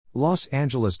Los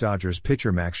Angeles Dodgers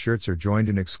pitcher Max Scherzer joined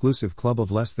an exclusive club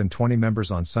of less than 20 members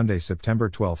on Sunday, September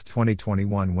 12,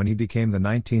 2021 when he became the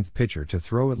 19th pitcher to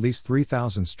throw at least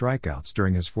 3,000 strikeouts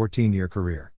during his 14-year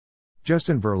career.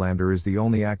 Justin Verlander is the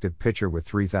only active pitcher with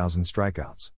 3,000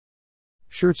 strikeouts.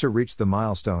 Scherzer reached the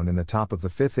milestone in the top of the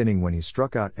fifth inning when he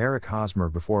struck out Eric Hosmer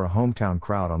before a hometown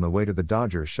crowd on the way to the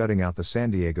Dodgers, shutting out the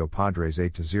San Diego Padres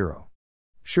 8-0.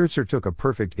 Scherzer took a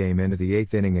perfect game into the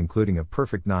eighth inning, including a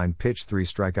perfect 9-pitch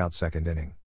 3-strikeout second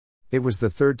inning. It was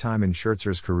the third time in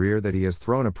Scherzer's career that he has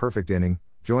thrown a perfect inning,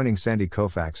 joining Sandy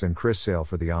Koufax and Chris Sale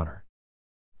for the honor.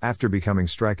 After becoming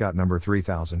strikeout number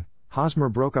 3,000, Hosmer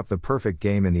broke up the perfect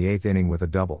game in the eighth inning with a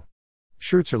double.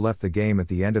 Scherzer left the game at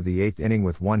the end of the eighth inning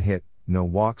with 1 hit, no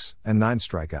walks, and 9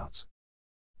 strikeouts.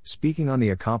 Speaking on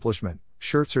the accomplishment,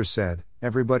 Scherzer said,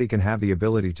 "Everybody can have the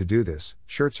ability to do this,"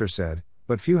 Scherzer said,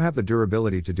 "but few have the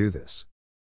durability to do this."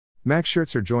 Max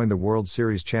Scherzer joined the World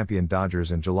Series champion Dodgers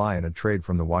in July in a trade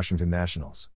from the Washington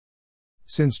Nationals.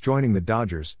 Since joining the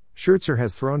Dodgers, Scherzer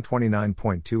has thrown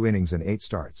 29.2 innings and 8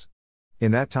 starts.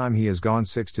 In that time he has gone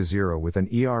 6-0 with an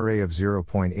ERA of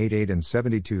 0.88 and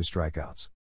 72 strikeouts.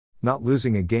 Not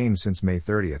losing a game since May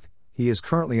 30th, he is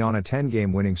currently on a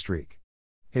 10-game winning streak.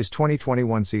 His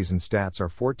 2021 season stats are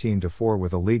 14-4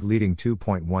 with a league-leading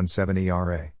 2.17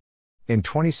 ERA. In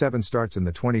 27 starts in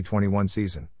the 2021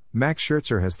 season, Max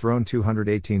Scherzer has thrown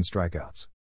 218 strikeouts.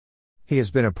 He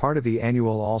has been a part of the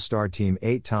annual All-Star team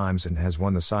 8 times and has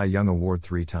won the Cy Young Award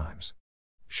 3 times.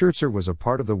 Scherzer was a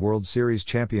part of the World Series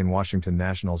champion Washington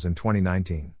Nationals in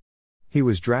 2019. He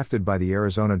was drafted by the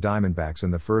Arizona Diamondbacks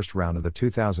in the first round of the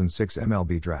 2006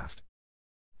 MLB draft.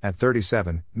 At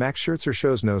 37, Max Scherzer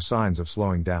shows no signs of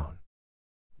slowing down.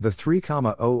 The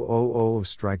 3,000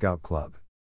 strikeout club.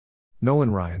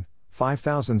 Nolan Ryan,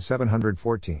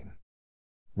 5,714.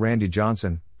 Randy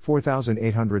Johnson,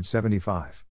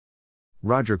 4,875.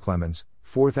 Roger Clemens,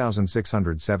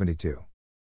 4,672.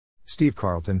 Steve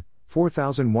Carlton,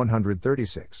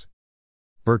 4,136.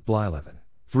 Bert Blyleven,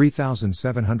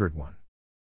 3,701.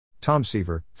 Tom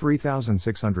Seaver,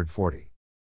 3,640.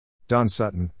 Don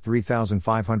Sutton,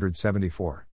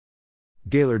 3,574.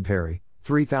 Gaylord Perry,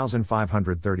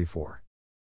 3,534.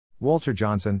 Walter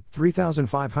Johnson,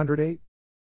 3,508.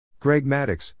 Greg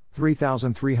Maddux,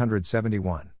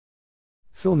 3,371.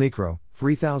 Phil Niekro,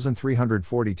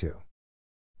 3,342.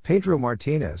 Pedro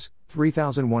Martinez,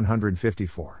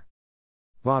 3,154.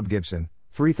 Bob Gibson,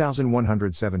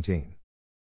 3,117.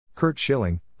 Kurt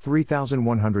Schilling,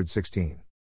 3,116.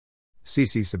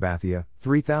 CC Sabathia,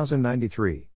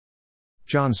 3,093.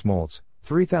 John Smoltz,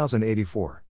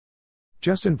 3,084.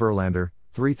 Justin Verlander,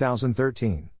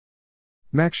 3,013.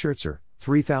 Max Scherzer,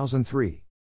 3,003.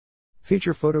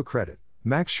 Feature photo credit,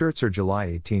 Max Scherzer, July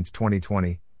 18,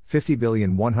 2020,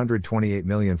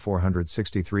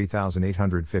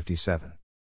 50,128,463,857.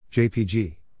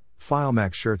 JPG. File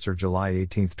Max Scherzer, July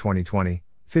 18, 2020,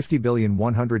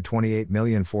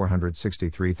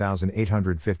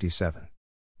 50,128,463,857.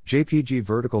 JPG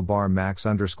vertical bar Max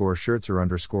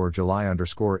 _Scherzer July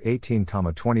 _18,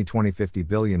 2020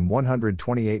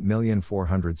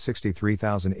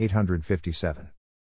 50,128,463,857.